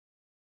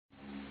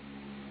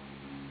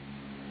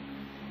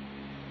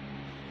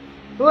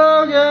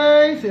Hello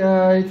guys,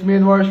 it's me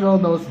and Marshall,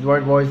 knows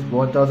Dwarf Voice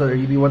 1000 or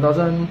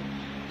EB1000.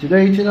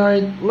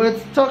 Tonight,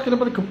 let's talk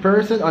about a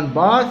comparison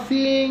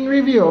unboxing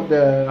review of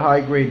the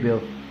high-grade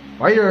build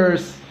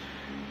fighters.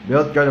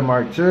 Build Gundam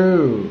Mark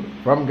II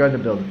from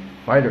Gundam Build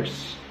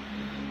Fighters.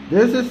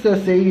 This is the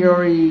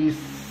Sayori's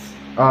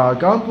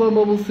Gunpla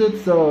mobile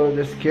suit, so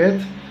this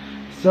kit.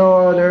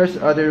 So there's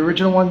the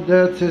original one,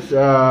 this is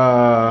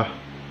the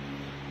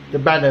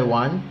Bandai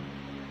one.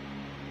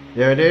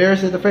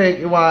 There's the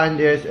fake one,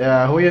 there's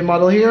a Huiyan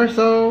model here,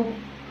 so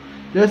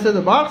this is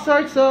the box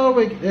art, so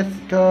it's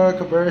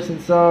comparison,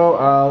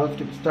 so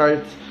let's get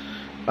started.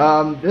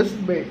 This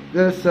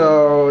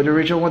the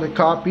original one, the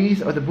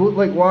copies of the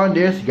bootleg one,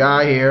 this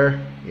guy here,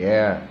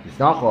 yeah, it's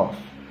knockoff,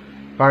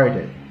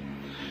 pirated.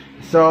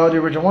 So the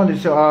original one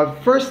is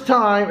first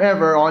time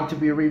ever on to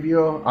be a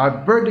review. A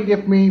birthday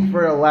gift me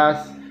for the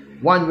last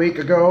 1 week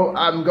ago.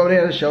 I'm going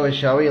to show it,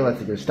 shall we?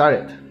 Let's get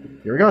started.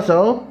 Here we go.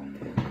 So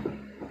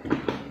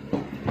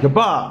the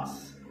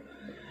box.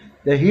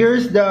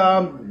 Here's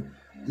the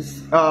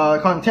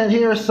content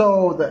here.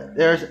 So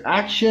there's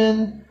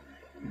action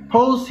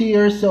pose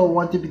here.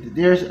 So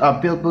there's a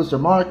build booster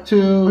Mark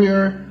II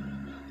here.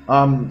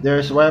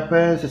 There's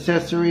weapons,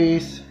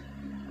 accessories.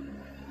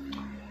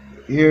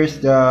 Here's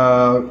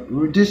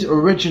this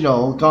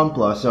original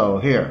Gunpla. So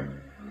here.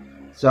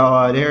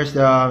 So there's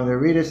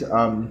this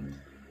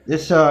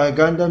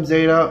Gundam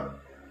Zeta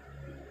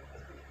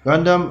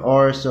Gundam,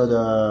 or so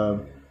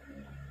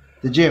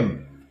the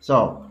gym.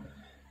 So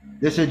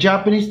there's a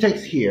Japanese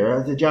text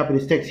here.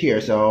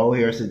 So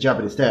here's the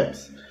Japanese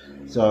text.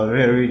 So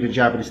here read the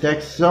Japanese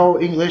text. So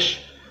English.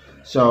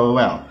 So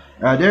well,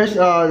 there's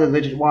the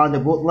legit one, the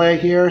bootleg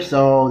here.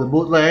 So the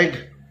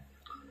bootleg,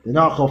 the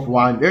knockoff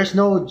one. There's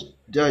no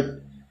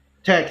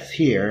text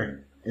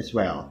here as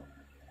well.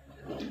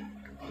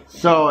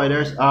 So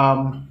there's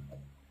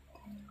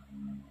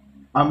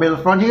middle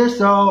front here.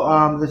 So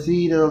let's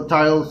see the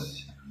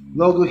titles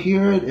logo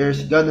here.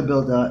 There's Gundam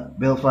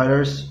Build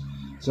Fighters.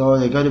 So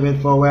the Gundam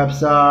info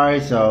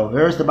website. So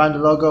here's the Bandai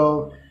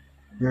logo.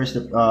 Here's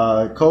the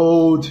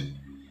code.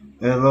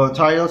 The little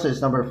titles is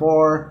number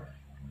 4.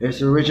 There's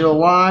the original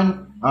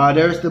one.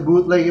 There's the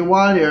bootleg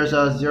one. There's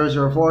a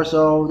 004.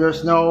 So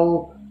there's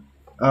no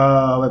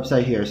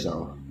website here.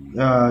 So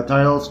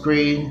title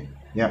screen.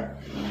 Yeah.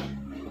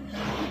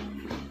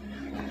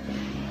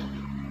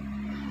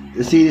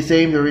 You see the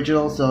same, the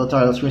original. So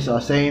title screens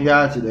are saying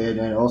that. So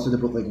and also the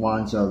bootleg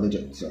one. So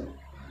legit. So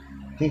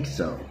I think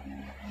so.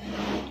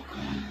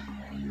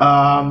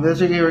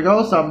 Here we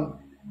go. Some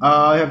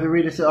I have to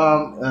read this.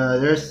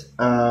 There's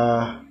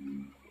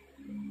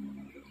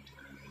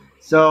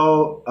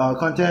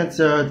contents,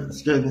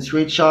 the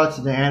screenshots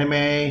of the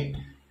anime.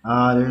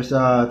 There's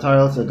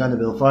titles of Gundam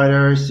Build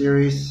Fighters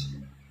series.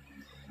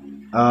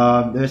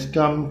 There's there's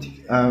gonna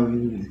be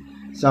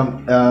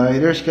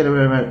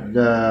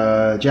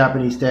the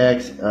Japanese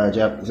text,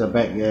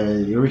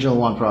 the original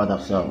one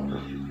product. So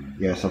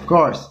yes, of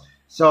course.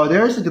 So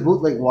there's the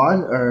bootleg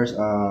one, or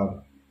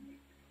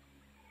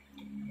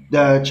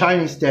the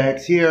Chinese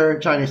text here.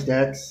 Chinese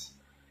text.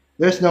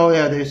 There's no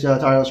there's a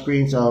title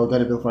screen. So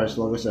Gonna Build Fighters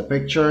logos,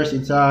 pictures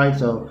inside.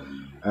 So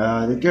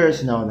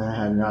there's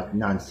not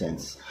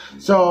nonsense.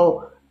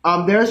 So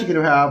there's you're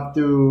gonna have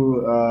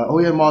to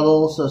Huiyan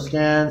models, so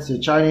scans the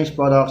Chinese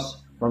products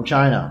from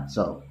China.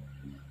 So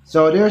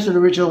there's the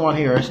original one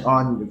here is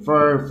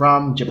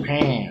from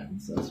Japan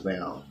as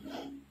well.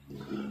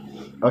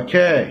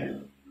 Okay,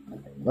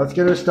 let's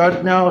get it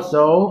started now.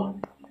 So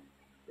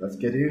let's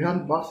get it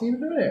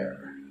unboxing there.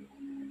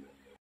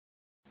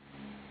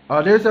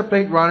 There's a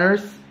plate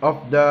runners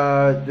of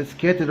this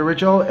kit, the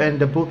original and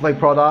the bootleg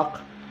product.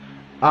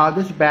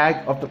 This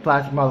bag of the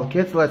plastic model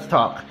kits. Let's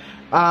talk.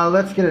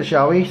 Let's get it,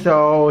 shall we?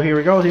 So here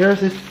we go. Here's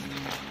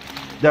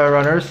the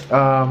runners.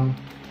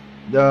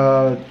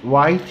 The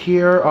white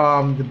here.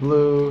 The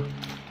blue.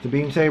 The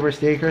beam saber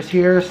stickers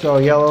here. So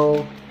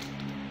yellow.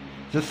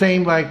 It's the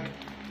same like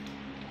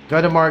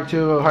Gundam Mark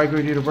II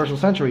high-grade Universal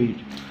Century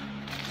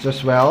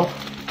as well.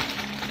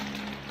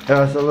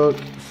 So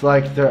looks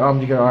like the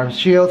you got arms,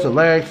 shields, the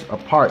legs,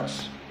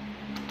 parts.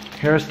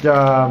 Here's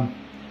the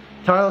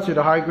titles to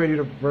the high-grade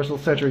Universal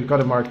Century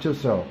Gundam Mark II.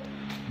 So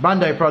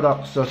Bandai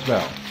products as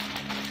well.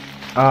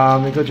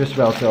 It goes as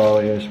well. So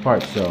here's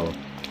parts. So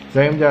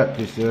same that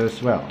this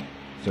as well.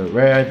 So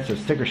red, so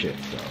sticker shit.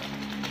 So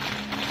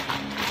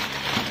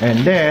and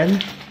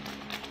then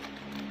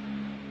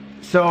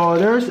so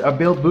there's a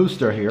build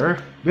booster here.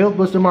 Build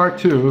booster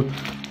Mark II.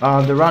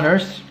 The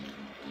runners.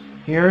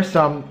 Here's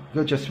some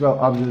good as well.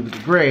 The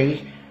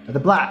gray and the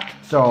black.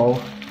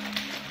 So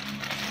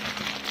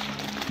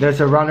there's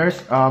a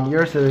runners.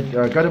 Here's a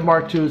Gundam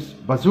Mark II's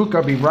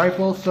bazooka beam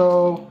rifle.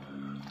 So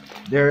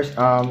there's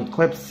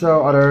clips.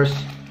 So others.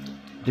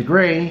 The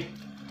gray.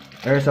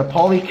 There's a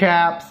poly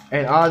caps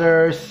and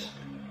others.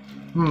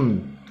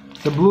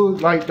 The blue,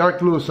 like dark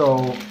blue.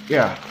 So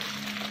yeah.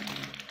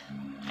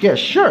 Yeah,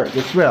 sure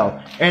as well.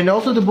 And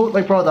also the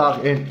bootleg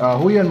product in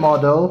Huiyan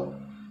model.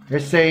 They're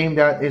saying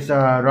that it's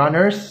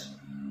runners.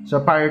 So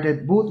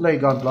pirated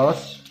bootleg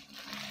Gunplas.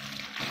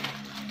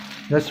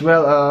 as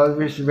well.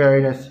 Which is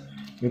very nice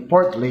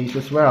report lace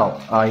as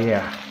well.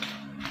 Yeah,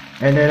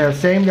 and then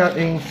same that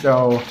thing.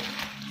 So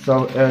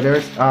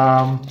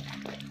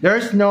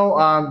there's no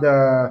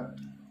the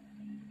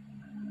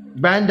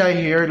Bandai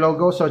here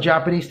logo. So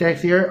Japanese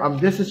text here.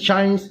 This is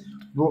Chinese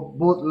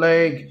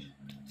bootleg.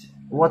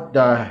 What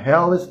the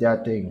hell is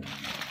that thing?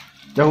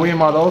 The Huiyan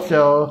model.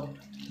 So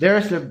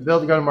there's the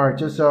build Gundam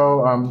Mark II.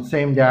 So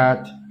same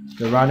that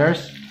the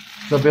runners.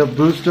 So build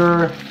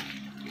booster.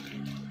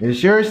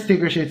 It's your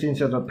sticker sheets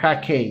inside the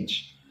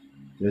package.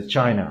 It's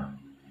China.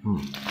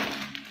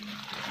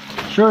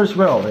 Sure as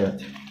well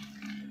it.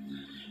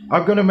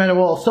 I've got a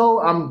manual,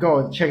 so I'm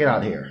going to check it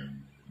out here.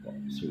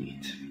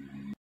 Sweet.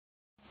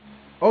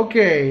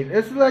 Okay,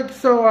 it's like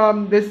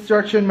so this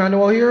instruction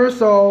manual here.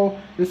 So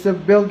this is a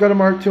build Gundam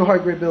Mark II high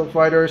grade build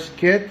fighters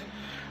kit.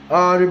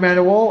 The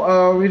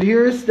manual.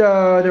 Here's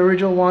the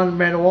original one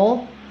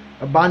manual,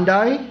 a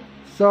Bandai.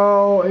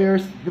 So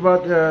here's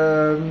about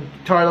the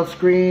title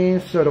screen.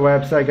 So the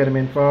website, Gundam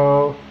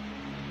info.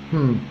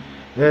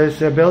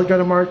 There's a build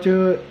Gundam Mark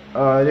II.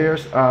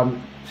 There's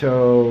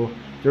so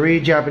the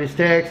read Japanese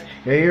text.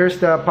 Here's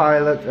the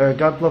pilot,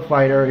 Gunpla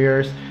fighter.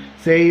 Here's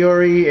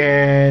Sayori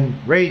and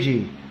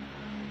Reiji.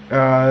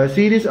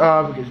 See this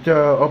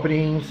the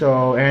opening.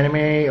 So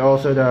anime,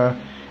 also the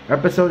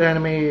episode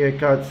anime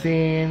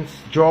cutscenes,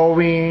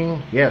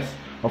 drawing. Yes,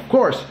 of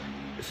course.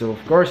 So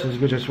of course it's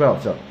good as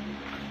well. So.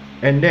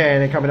 And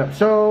then coming up,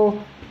 so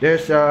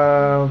there's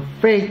a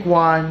fake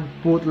one,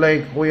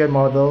 bootleg Huiyan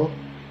model.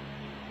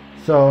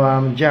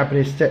 So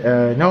Japanese,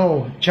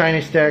 no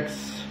Chinese text.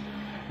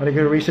 What a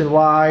good reason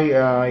why?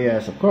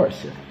 Yes, of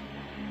course.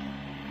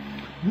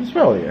 As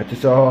well, yeah.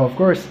 So of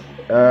course,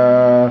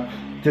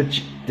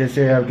 this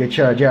have good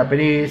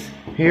Japanese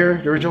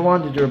here. The original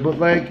one, the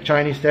bootleg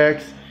Chinese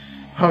text.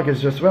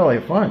 It's just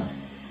really fun.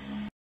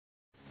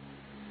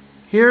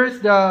 Here's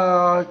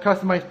the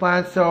customized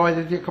plan. So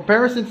the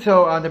comparison.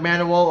 So on the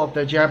manual of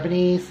the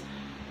Japanese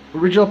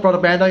original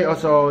product Bandai,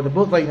 also the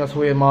bootleg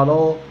Huiyan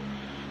model.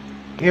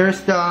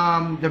 Here's the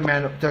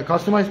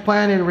customized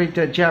plan and read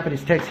the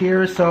Japanese text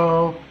here.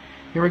 So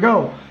here we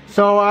go.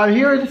 So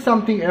here is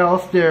something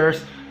else.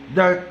 There's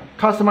the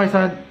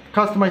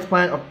customized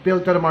plan of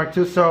build Gundam Mark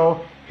II.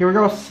 So here we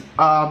go.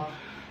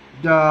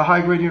 The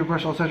high grade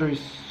universal accessory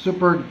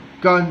Super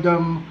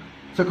Gundam.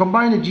 So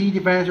combine the G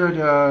Defensor,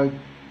 the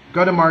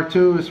Gundam Mark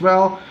II as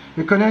well.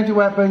 You connect the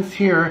weapons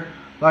here,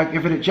 like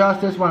Infinite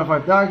Justice,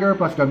 105 dagger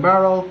plus gun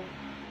barrel.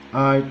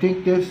 I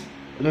think this.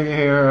 Look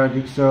here. I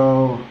think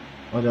so.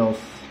 What else?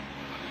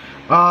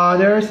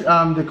 There's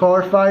the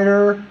Color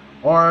Fighter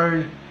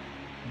or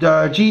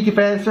the G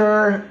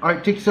Defensor. I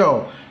think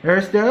so.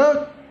 There's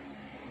the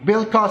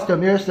build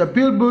custom. Here's the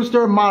build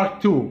booster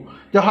Mark II.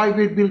 The high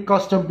grade build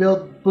custom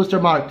build booster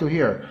Mark II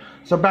here.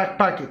 So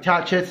backpack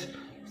attaches.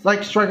 It's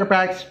like striker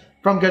packs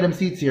from Gundam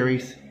Seed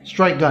series.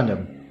 Strike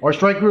Gundam. Or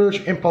Strike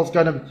Rouge, Impulse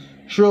Gundam,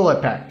 Shrill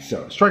packs.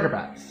 So striker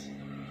packs.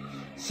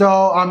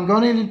 So I'm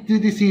going to do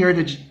this here,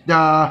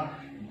 the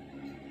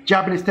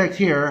Japanese text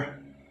here.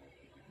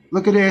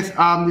 Look at this.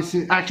 This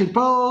is action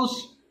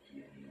pose.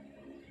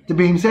 The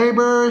beam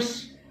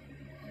sabers.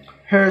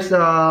 Here's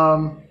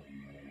the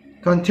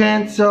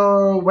content.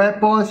 So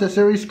weapons,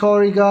 accessories,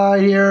 coloring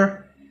guide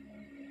here.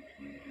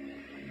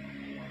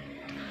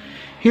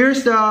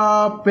 Here's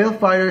the build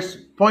fighters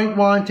point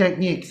 1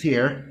 techniques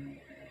here.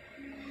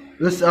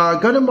 This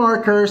Gundam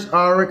markers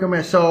are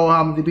recommended. So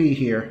to be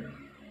here.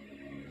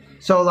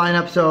 So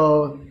lineup.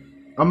 So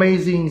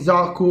amazing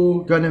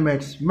Zaku, Gundam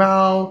X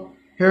Mao.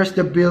 Here's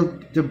the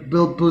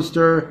build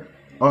booster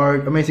or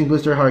amazing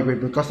booster high grade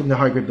build custom the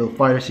high grade build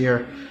fighters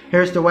here.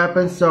 Here's the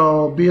weapons.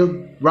 So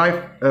build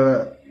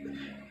rifle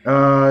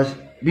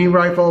beam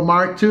rifle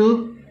Mark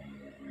II.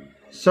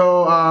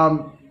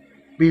 So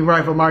beam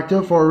rifle Mark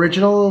II for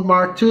original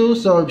Mark II.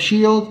 So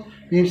shield,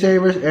 beam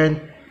sabers,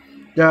 and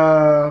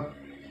the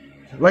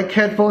like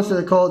headphones that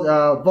are called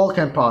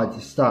Vulcan Pod.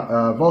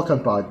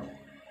 Vulcan Pod.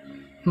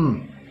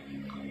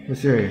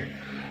 Let's see here.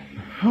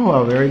 Oh,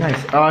 well, very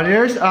nice.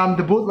 There's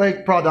the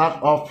bootleg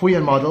product of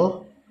Huiyan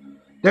model.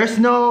 There's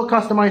no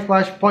customized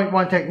flashpoint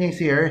 1 techniques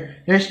here.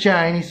 There's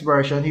Chinese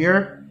version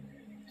here.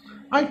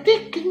 I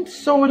think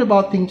so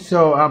about things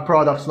so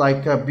products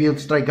like Build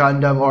Strike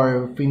Gundam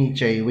or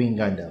Finiche Wing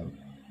Gundam.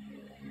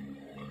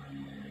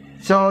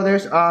 So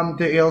there's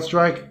the Il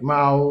Strike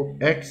Mao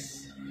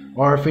X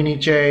or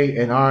Finiche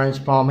and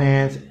Orange Palm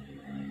Hands,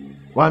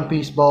 One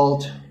Piece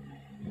Bolt.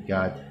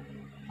 God.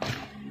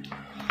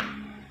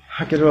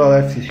 Okay, well,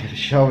 let's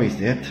show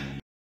is it.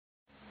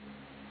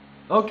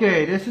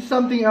 Okay, this is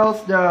something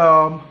else.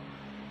 The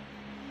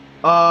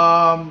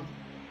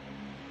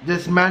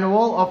this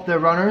manual of the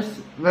runners.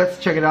 Let's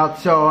check it out.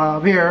 So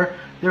here,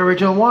 the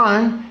original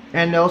one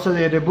and also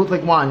the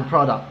bootleg one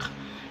product.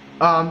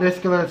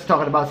 Basically, let's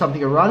talk about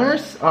something of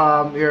runners.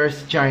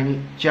 Here's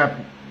Japanese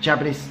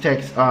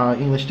text,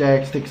 English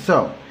text.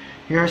 So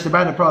here's the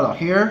Bandai product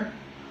here.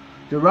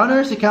 The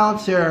runners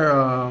accounts here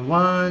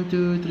 1,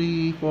 2,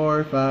 3,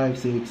 4, 5,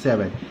 6,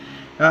 7.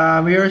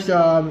 Here's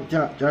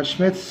Judge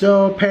Smith.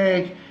 So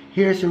Peg.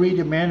 Here's to read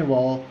the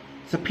manual.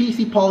 It's a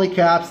PC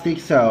polycaps, think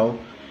so.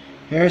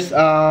 Here's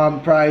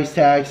price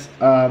tags.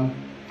 The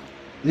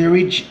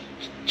read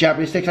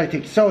Japanese text I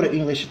think so, the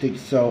English I think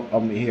so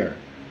here.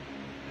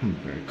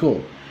 Very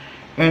cool.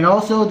 And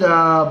also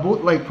the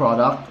bootleg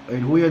product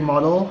in Huiyan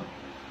model.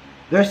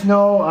 There's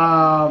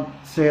no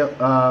sale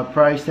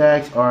price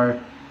tags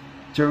or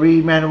to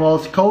read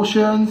manuals,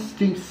 cautions,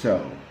 think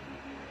so.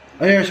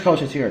 Oh, there's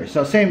cautions here.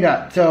 So same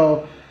that.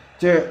 So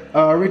the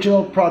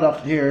original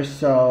product here,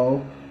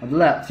 so on the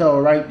left, so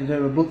right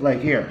the bootleg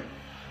here.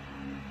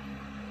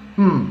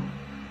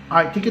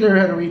 I think I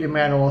had to read the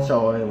manual,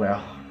 so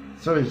well.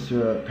 So it's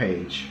the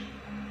page.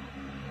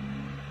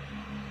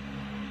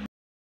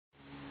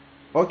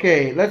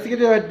 Okay, let's get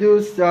to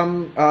do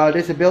some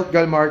this is build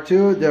Gundam Mark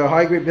II, the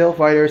high grade build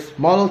fighters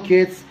model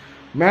kits,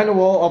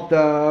 manual of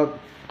the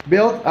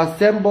build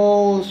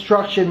assemble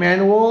instruction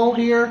manual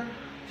here.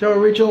 So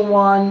original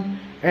one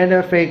and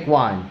a fake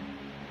one.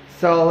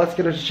 So let's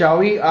get it, shall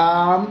we?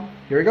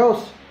 Here it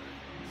goes.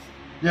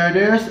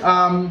 There's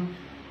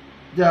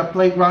the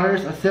plate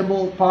runners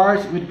assembled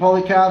parts with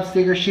polycaps,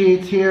 sticker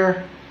sheets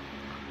here.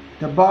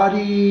 The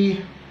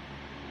body,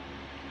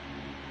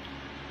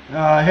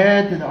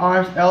 head, and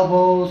arms,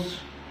 elbows.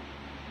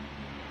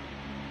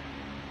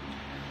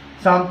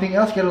 Something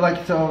else get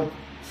like so.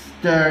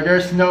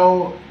 There's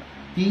no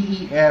D,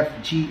 E, F,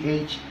 G,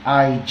 H,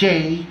 I,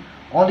 J.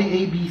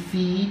 Only A, B,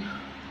 C,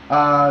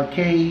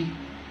 K,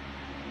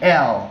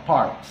 L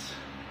parts.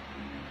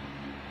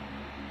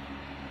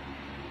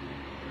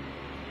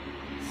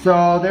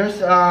 So there's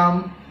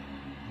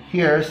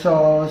here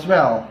so as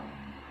well.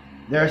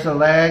 There's the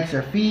legs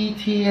or feet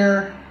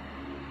here.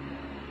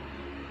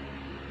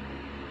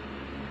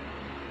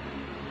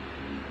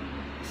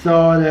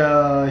 So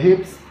the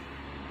hips,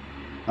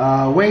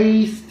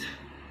 waist.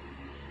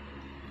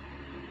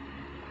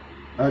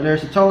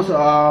 There's a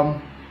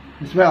torso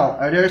as well.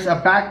 There's a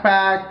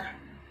backpack,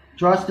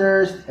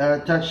 thrusters,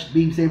 touch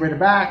beam saber in the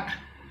back.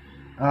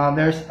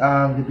 There's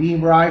the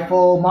beam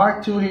rifle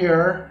Mark II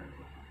here.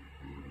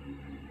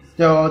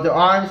 So the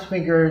arms,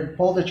 finger,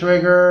 pull the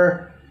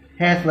trigger,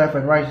 hands left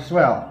and right as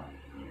well.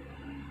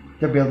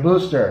 The build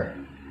booster.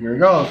 Here it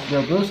goes,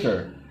 build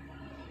booster.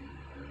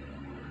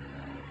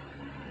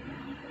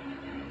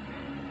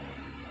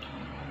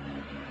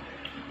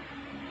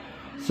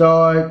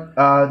 So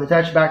the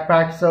attached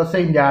backpack, so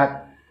same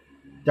that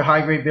the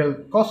high grade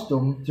build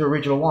costume, the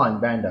original one,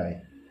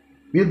 Bandai.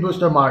 Build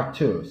booster Mark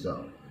II,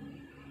 so.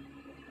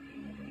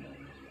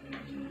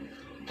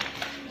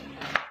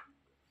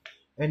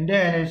 And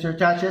then it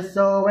attaches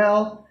so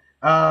well,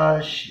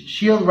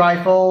 shield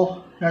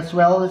rifle as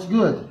well is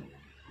good.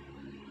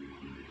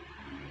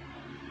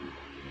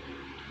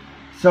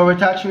 So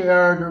attach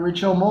here the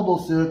original mobile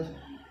suit,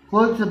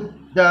 includes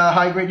the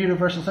high grade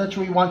Universal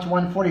Century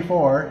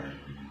 1-144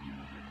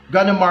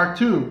 Gundam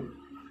Mark II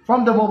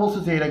from the mobile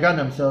suit Zeta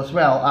Gundam, so as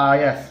well.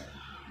 Yes,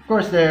 of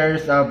course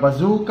there's a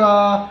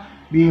bazooka,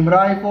 beam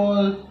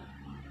rifle,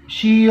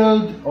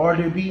 shield, or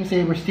the beam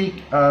saber stick,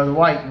 the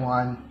white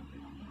one.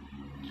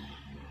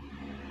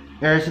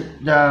 There's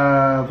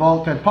the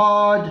Vulcan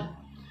pod.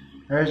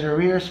 There's the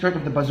rear skirt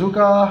of the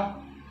bazooka.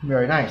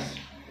 Very nice.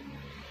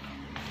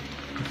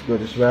 It's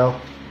good as well.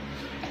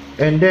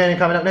 And then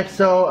coming up next,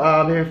 so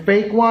there's a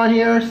fake one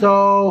here.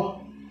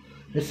 So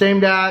the same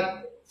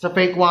that it's a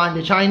fake one,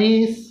 the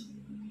Chinese.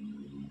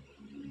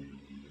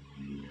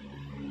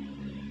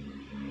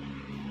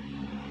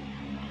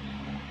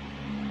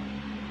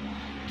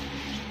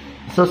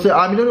 So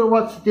I don't know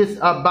what's this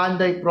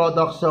Bandai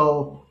product.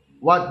 So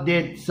what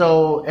did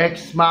so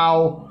X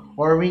Mao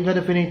or Wing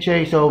Gundam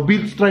Finiche, so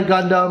Build Strike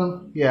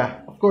Gundam,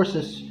 yeah, of course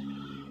this,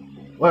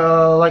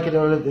 well, like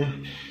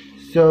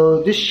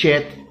so this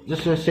shit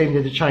just the same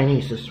as the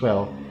Chinese as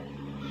well,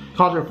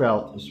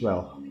 counterfeit as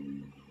well.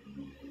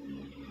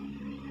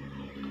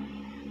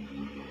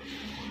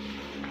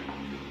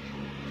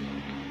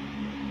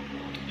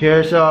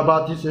 Here's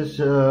about this is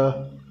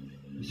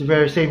it's the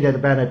very same that the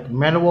Bandai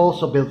manual,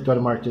 so Build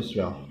Gundam Mark as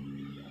well.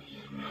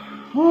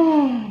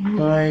 Oh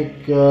my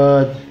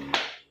god.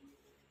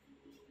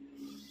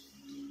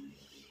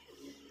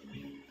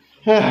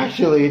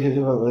 Actually, this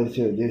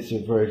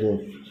is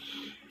version.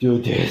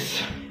 Do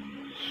this.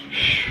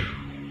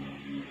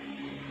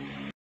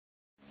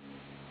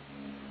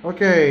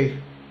 Okay.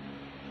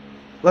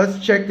 Let's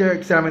check the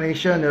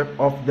examination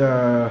of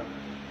the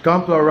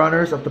Gunpla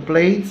runners of the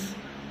plates.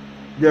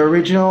 The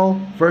original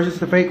versus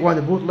the fake one,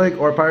 the bootleg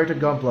or pirated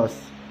Gunplas.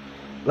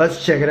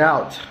 Let's check it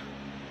out.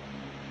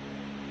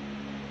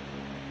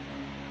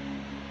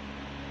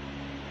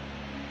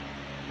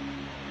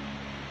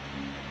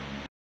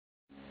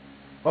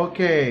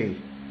 Okay,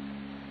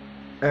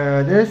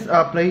 this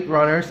plate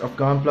runners of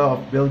Gunpla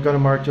of Build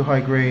Gundam Mark II high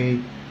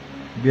grade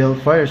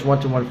build fighters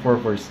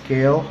 1-144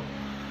 scale.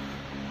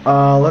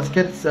 Let's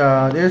get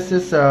this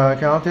is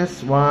count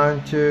this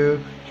 1, 2,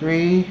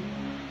 3,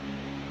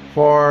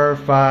 4,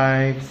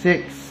 5,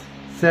 6,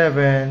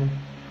 7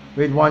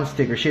 with one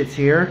sticker sheets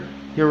here.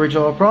 The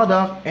original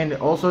product and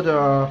also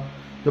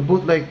the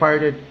bootleg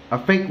pirated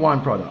fake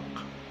one product.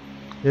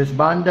 This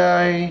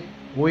Bandai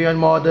Huiyan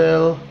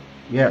model.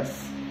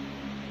 Yes.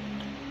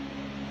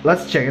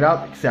 Let's check it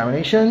out.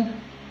 Examination.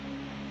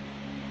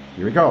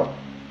 Here we go.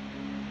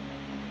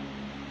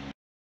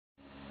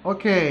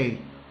 Okay.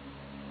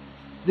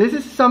 This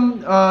is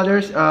some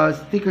there's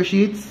sticker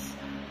sheets.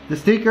 The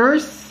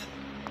stickers.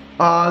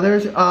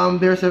 There's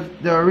the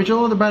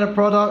original, the Bandai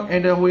product,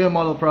 and the Huiyan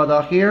model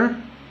product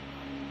here.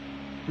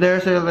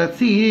 There's a, let's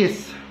see,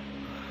 this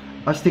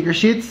a sticker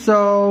sheet.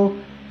 So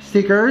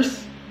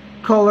stickers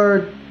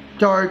colored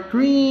dark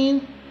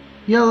green,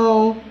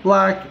 yellow,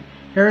 black.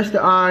 Here's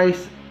the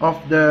eyes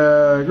of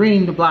the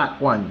green, the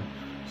black one.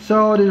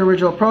 So the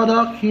original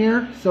product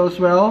here, so as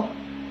well.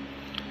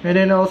 And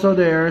then also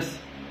there's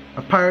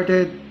a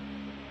pirated,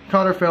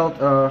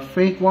 counterfeit,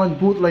 fake one,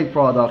 bootleg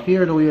product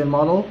here, the Huiyan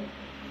model.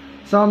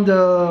 Some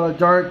the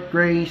dark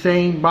gray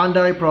saying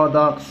Bandai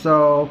products.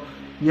 So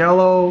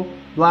yellow,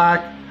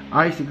 black,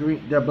 icy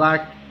green, the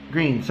black,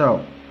 green.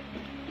 So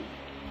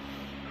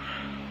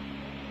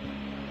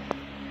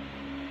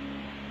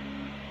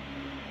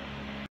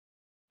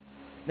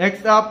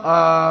next up,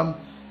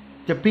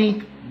 the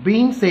pink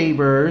beam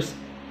sabers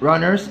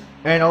runners,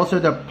 and also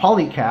the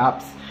poly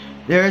caps.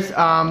 There's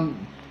the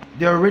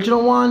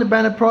original one, the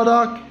Bandai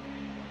product,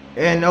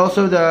 and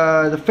also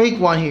the fake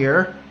one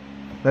here.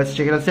 Let's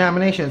check it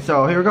examination.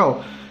 So here we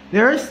go.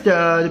 There's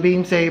the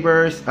beam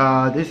sabers.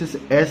 This is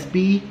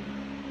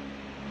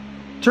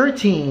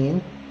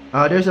SB13.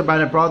 There's a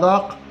Bandai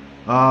product.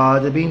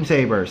 The beam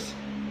sabers.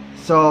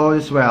 So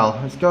as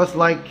well, it goes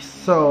like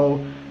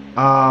so.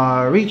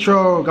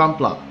 Retro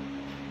Gunpla.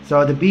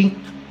 So the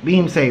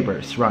beam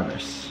sabers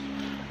runners,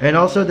 and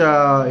also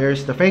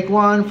here's the fake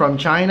one from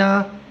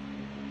China.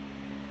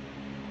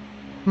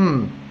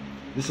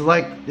 This is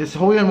like this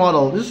Huiyan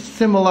model. This is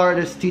similar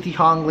to this TT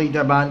Hongli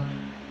Daban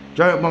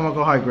Giant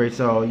Momoko High Grade.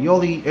 So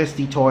Yoli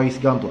SD Toys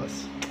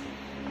Gunplas.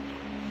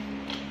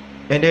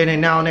 And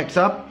then now next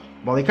up,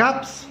 poly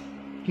caps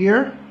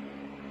here.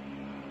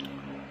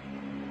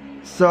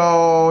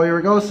 So here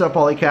we go. So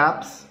poly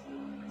caps.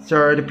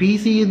 So the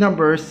PC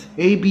numbers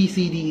A B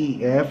C D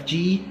E F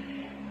G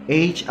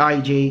H I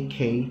J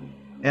K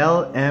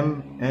L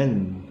M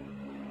N.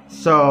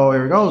 So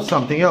here we go.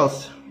 Something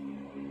else.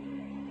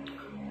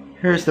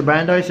 Here's the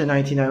Bandai, so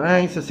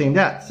 1999, so same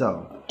that.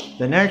 So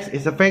the next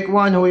is a fake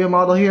one, Huiyan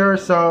model here.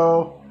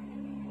 So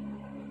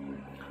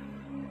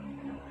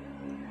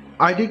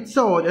I think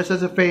so. This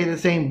is a fake, the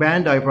same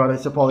Bandai product.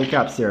 It's a poly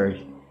cap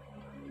series.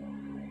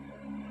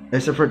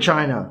 It's for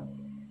China.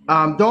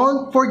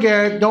 Don't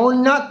forget,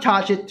 don't not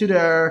touch it to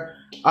their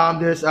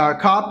there's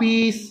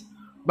copies,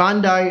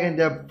 Bandai, and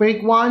the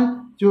fake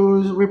one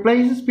to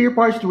replace the spare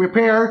parts to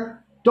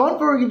repair. Don't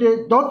forget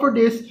it. Don't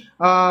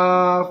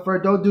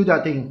do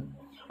that thing.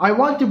 I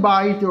want to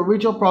buy the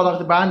original product,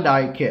 the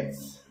Bandai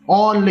kits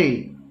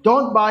only.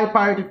 Don't buy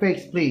pirated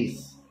fakes,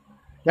 please.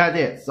 That's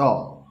it.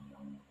 So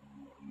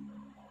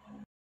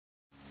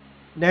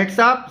next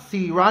up,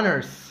 Sea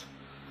Runners.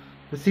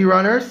 The Sea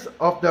Runners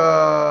of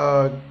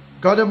the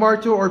Gundam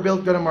R2 or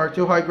built Gundam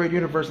R2 high grade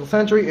Universal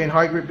Century and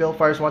high grade build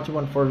fires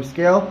 1:1/4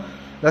 scale.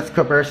 Let's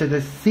compare to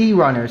the Sea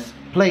Runners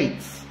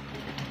plates.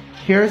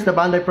 Here's the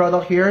Bandai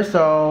product here.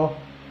 So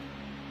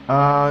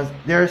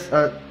there's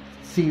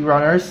Sea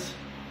Runners.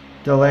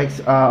 The legs,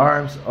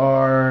 arms,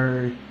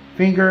 or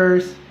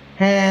fingers,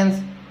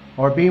 hands,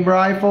 or beam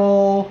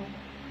rifle.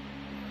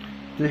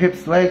 The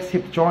hips, legs,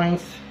 hip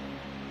joints.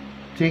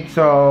 Think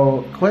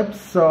so clips.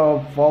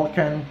 So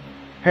Vulcan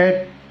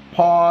head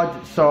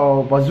pod.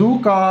 So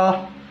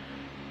bazooka,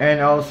 and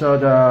also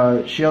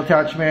the shield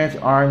attachments,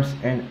 arms,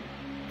 and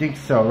think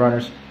so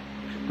runners.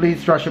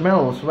 Please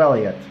instrumental as well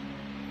yet.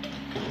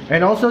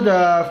 And also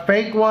the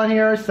fake one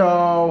here.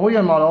 So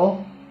Huiyan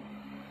model.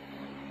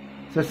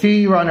 So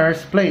Sea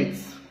Runners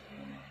plates.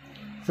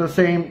 So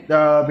same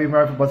beam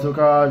rifle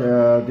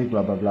bazooka, the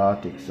blah blah blah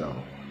thing. So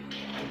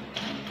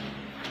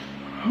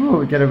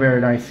we get a very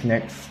nice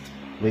next,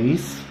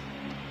 please.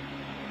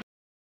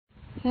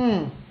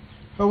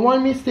 But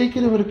one mistake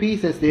with the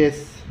piece is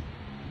this.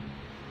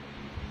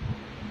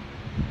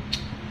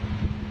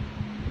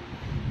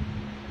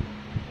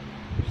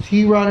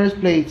 Sea Runners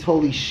plates,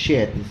 holy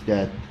shit is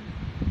that.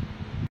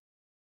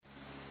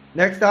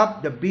 Next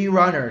up, the B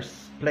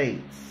Runners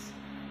plates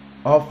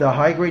of the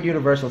high grade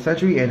Universal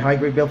Century and high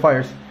grade build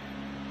fires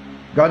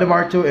Gundam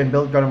R2 and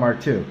build Gundam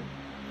R2.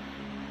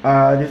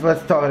 This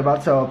let's talk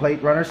about. So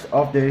plate runners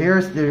of the,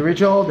 here's the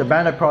original, the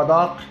Bandai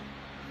product,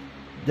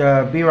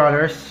 the B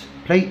Runners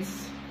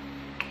plates.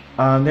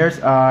 There's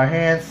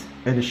hands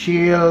and the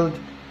shield,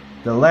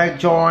 the leg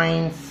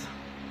joints.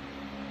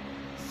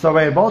 So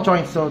by ball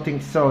joints, so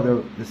think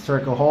so the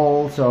circle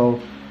hole.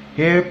 So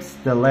hips,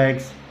 the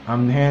legs,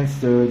 hands,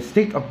 the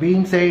stick of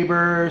beam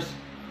sabers.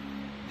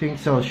 Think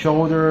so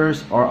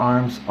shoulders or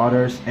arms,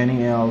 others,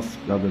 anything else,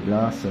 blah blah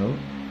blah. So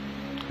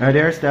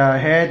there's the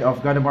head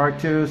of Gundam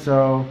R2.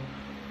 So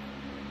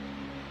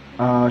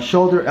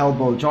shoulder,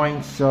 elbow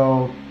joints.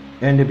 So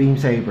and the beam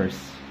sabers.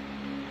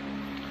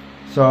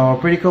 So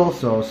pretty cool.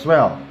 So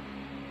swell.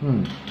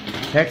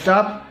 Next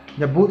up,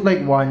 the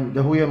bootleg one,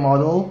 the Huiyan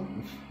model,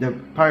 the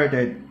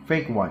pirated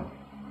fake one.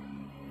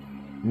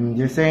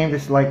 The same,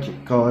 this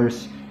like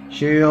colors,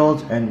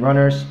 shields and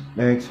runners,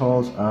 legs,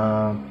 holes,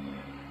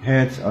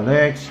 heads,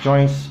 legs,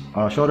 joints,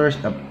 shoulders,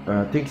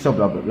 think so,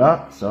 blah blah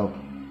blah. So,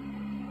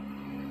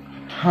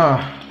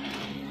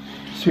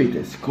 sweet,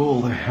 it's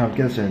cool. I'll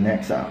get to the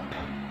next up.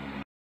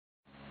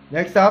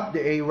 Next up,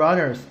 the A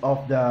runners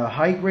of the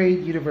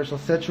high-grade Universal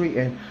Century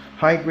and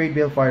high-grade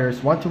build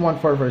fighters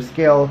 1-to-1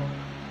 scale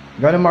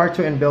Gundam Mark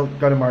II and build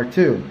Gundam Mark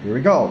II. Here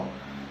we go.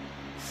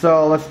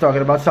 So let's talk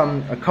about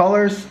some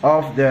colors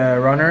of the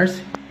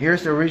runners.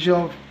 Here's the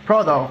original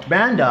product,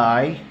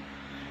 Bandai.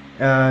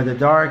 The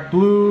dark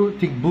blue,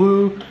 thick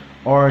blue,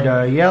 or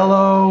the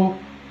yellow,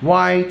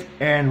 white,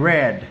 and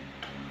red.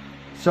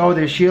 So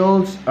the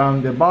shields,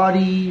 the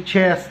body,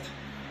 chest,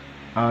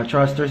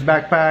 thrusters,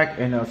 backpack,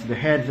 and also the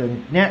head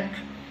and neck.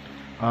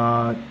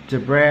 The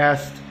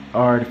breast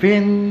are the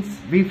fins,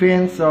 V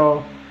fins.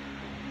 So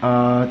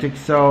thick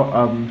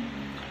so,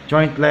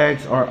 joint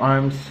legs or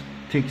arms,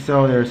 thick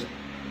so. There's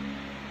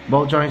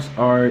ball joints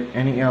or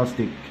anything else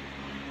thick.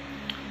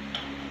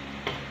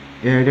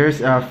 Yeah,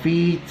 there's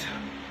feet,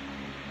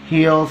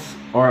 heels,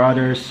 or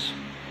others.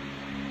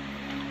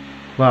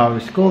 Wow,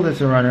 it's cool. That's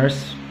the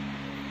runners.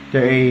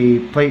 They're a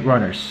plate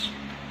runners.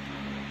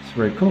 It's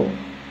very cool.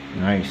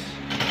 Nice.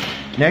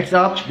 Next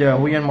up, the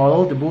Huiyan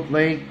model, the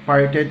bootleg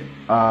pirated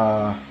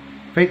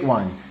fake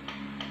one.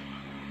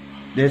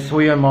 This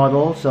Huiyan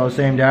model, so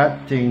same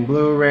that thing,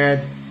 blue,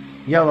 red,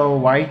 yellow,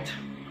 white.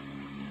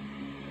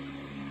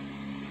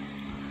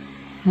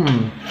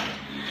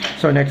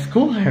 So next,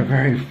 cool,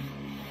 very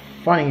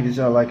funny. These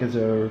are like as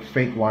a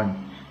fake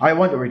one. I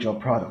want the original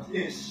product.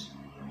 Yes.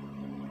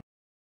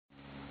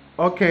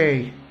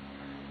 Okay,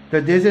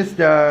 so this is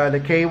the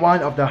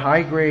K1 of the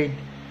high grade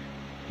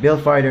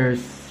build fighters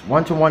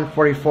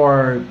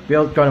 1-to-144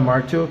 build Gundam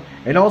Mark II,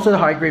 and also the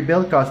high grade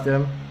build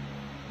custom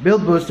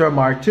build booster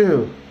Mark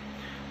II.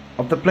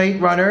 Of the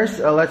plate runners,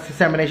 let's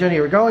examination.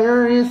 Here we go.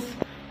 Here is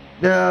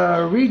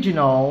the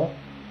original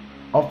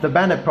of the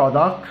Bandai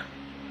product.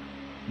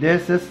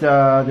 This is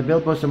the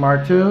build booster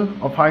Mark II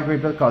of high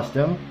grade build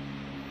custom.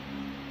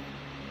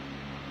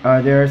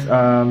 There's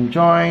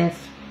joints,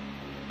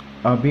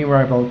 beam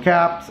rifle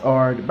caps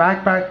or the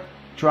backpack,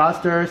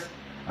 thrusters,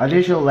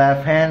 additional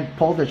left hand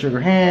pull the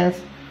trigger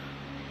hands,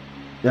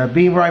 the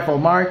beam rifle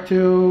Mark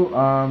II,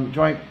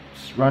 joints,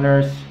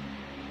 runners,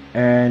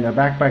 and a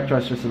backpack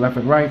thrusters to left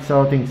and right.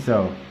 So I think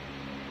so.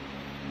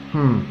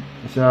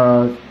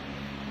 So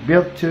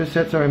built 2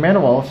 sets of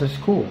manuals. So it's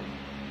cool.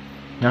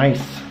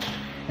 Nice.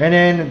 And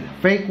then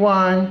fake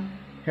one.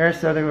 Here's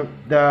the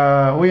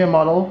Huiyan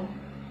model.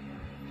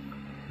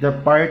 The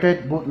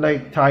pirated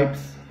bootleg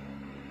types.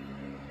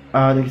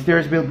 The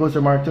exterior build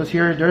booster Mark II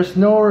here. There's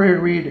no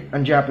read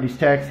on Japanese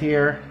text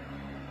here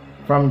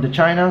from the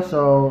China.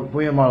 So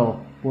Huiyan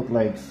model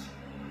bootlegs.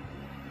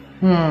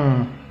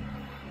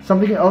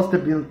 Something else to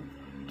build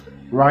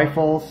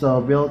rifles. So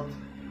built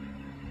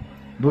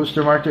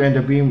booster Mark II and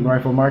the beam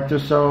rifle Mark II.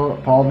 So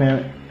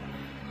Paulman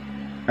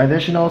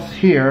additionals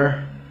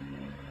here.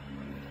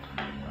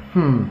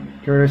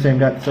 You're saying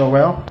that so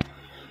well.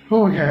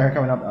 Oh yeah,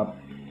 coming up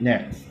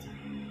next.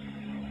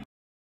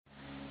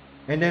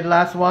 And then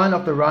last one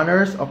of the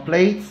runners of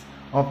plates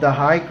of the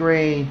high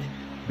grade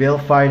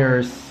build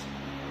fighters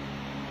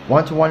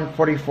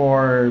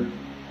 1-to-144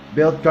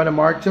 build Gundam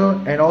Mark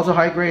II and also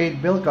high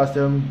grade build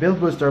custom build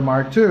booster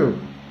Mark II.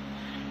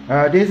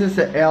 This is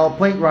the L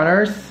plate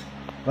runners.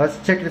 Let's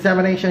check the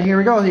examination. Here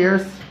we go.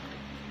 Here's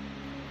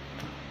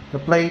the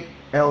plate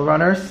L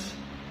runners.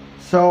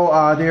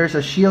 So there's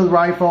a shield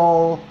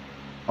rifle,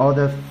 or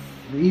the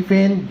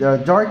fin, the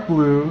dark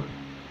blue.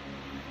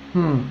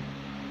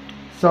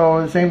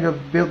 So the same the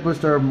build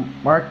booster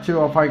Mark II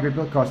of high grade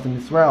build custom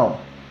as well.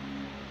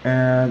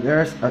 And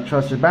there's a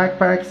thruster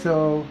backpack.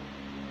 So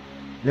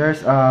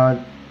there's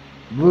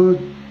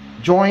blue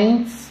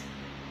joints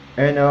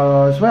and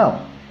as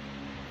well,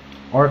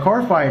 or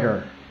core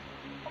fighter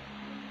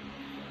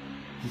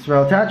as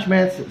well,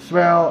 attachments as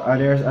well.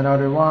 There's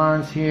another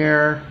ones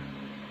here.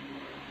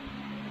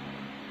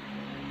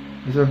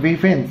 These are V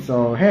fins,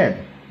 so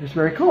head. It's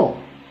very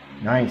cool.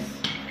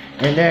 Nice.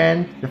 And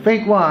then the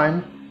fake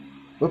one,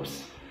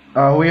 oops,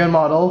 Huiyan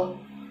model.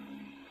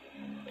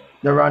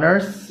 The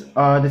runners,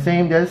 the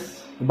same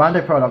this, the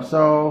Bandai product.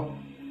 So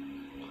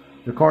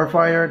the core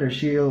fighter, the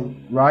shield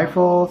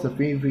rifles, the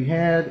PV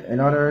head,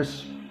 and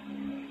others.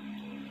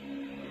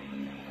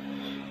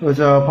 There's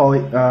the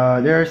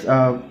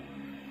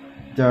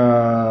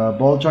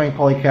ball joint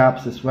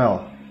polycaps as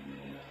well.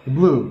 The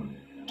blue.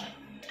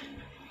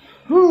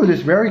 Ooh, this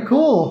is very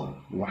cool.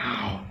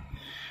 Wow.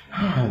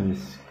 This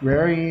is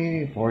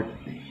very important.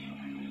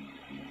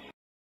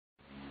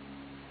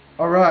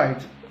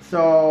 Alright,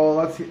 so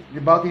let's see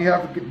about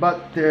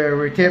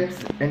the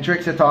tips and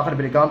tricks to talking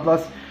about the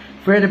Gunplas.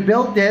 For you to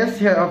build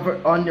this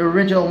on the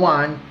original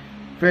one,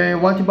 if you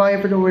want to buy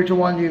it for the original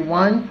one, you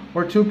want 1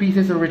 or 2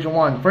 pieces of the original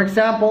one. For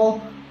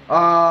example,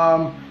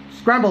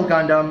 Scramble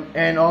Gundam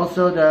and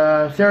also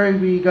the Series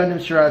B Gundam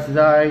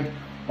Shirazade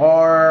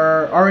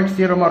or RX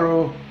Zero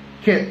Maru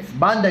kits,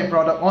 Bandai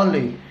product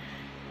only.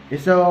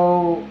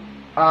 So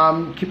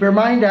keep in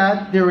mind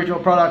that the original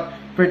product,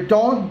 but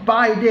don't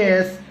buy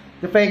this,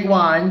 the fake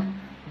one,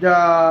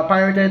 the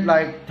pirated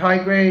like high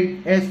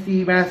grade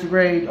ST master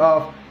grade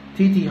of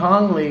TT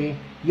Hongli,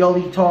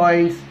 Yoli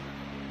Toys,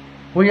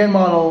 Huiyan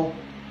model,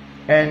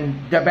 and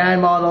the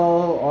band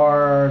model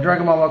or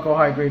Dragon Ball Mako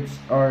high grades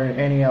or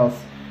any else.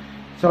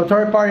 So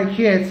third party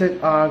kits at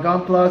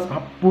Gunpla's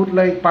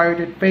bootleg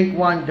pirated fake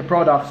one, the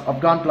products of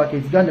Gunpla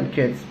kids, Gundam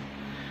kits.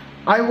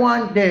 I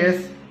want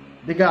this,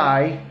 the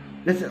guy,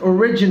 this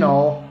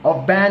original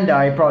of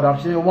Bandai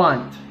products you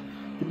want.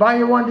 The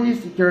buyer want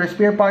this, your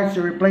spare parts,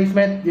 the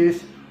replacement,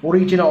 this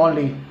original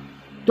only.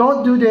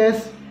 Don't do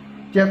this,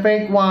 the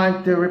fake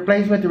one, the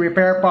replacement, the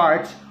repair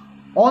parts.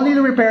 Only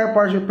the repair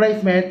parts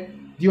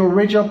replacement, the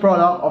original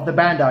product of the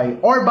Bandai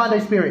or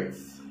Bandai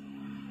Spirits.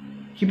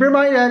 Keep in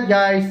mind that,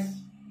 guys.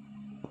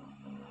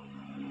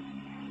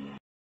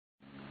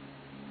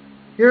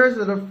 Here's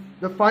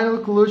the final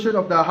conclusion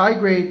of the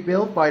high-grade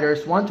build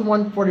fighters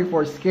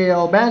 1:144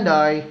 scale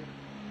Bandai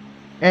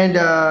and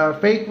the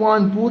fake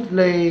one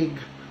bootleg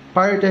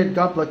pirated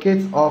Gunpla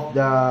kits of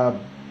the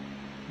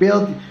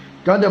build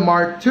Gundam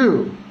Mark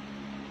II,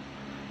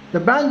 the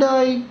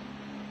Bandai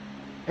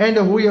and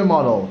the Huiyan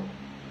model.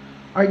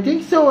 I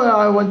think so.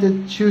 I want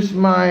to choose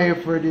my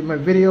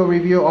video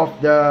review of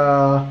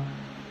the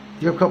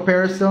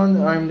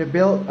comparison.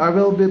 I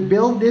will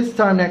build this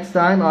time. Next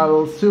time I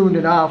will soon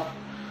enough.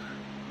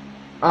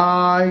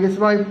 I guess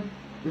my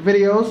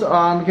videos.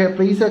 Okay,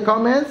 please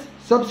comment,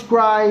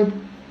 subscribe,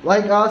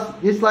 like us,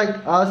 dislike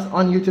us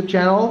on YouTube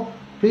channel.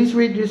 Please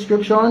read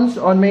descriptions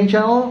on main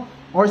channel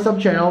or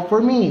sub channel for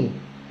me.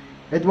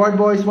 Edward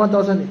Boys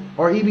 1000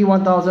 or EB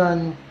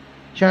 1000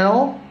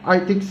 channel. I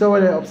think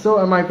so. So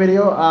on my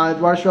video,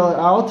 Edward Shell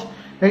out.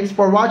 Thanks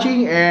for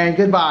watching and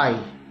goodbye.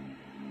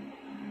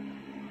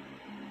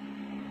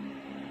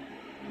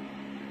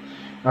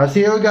 I'll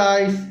see you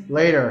guys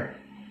later.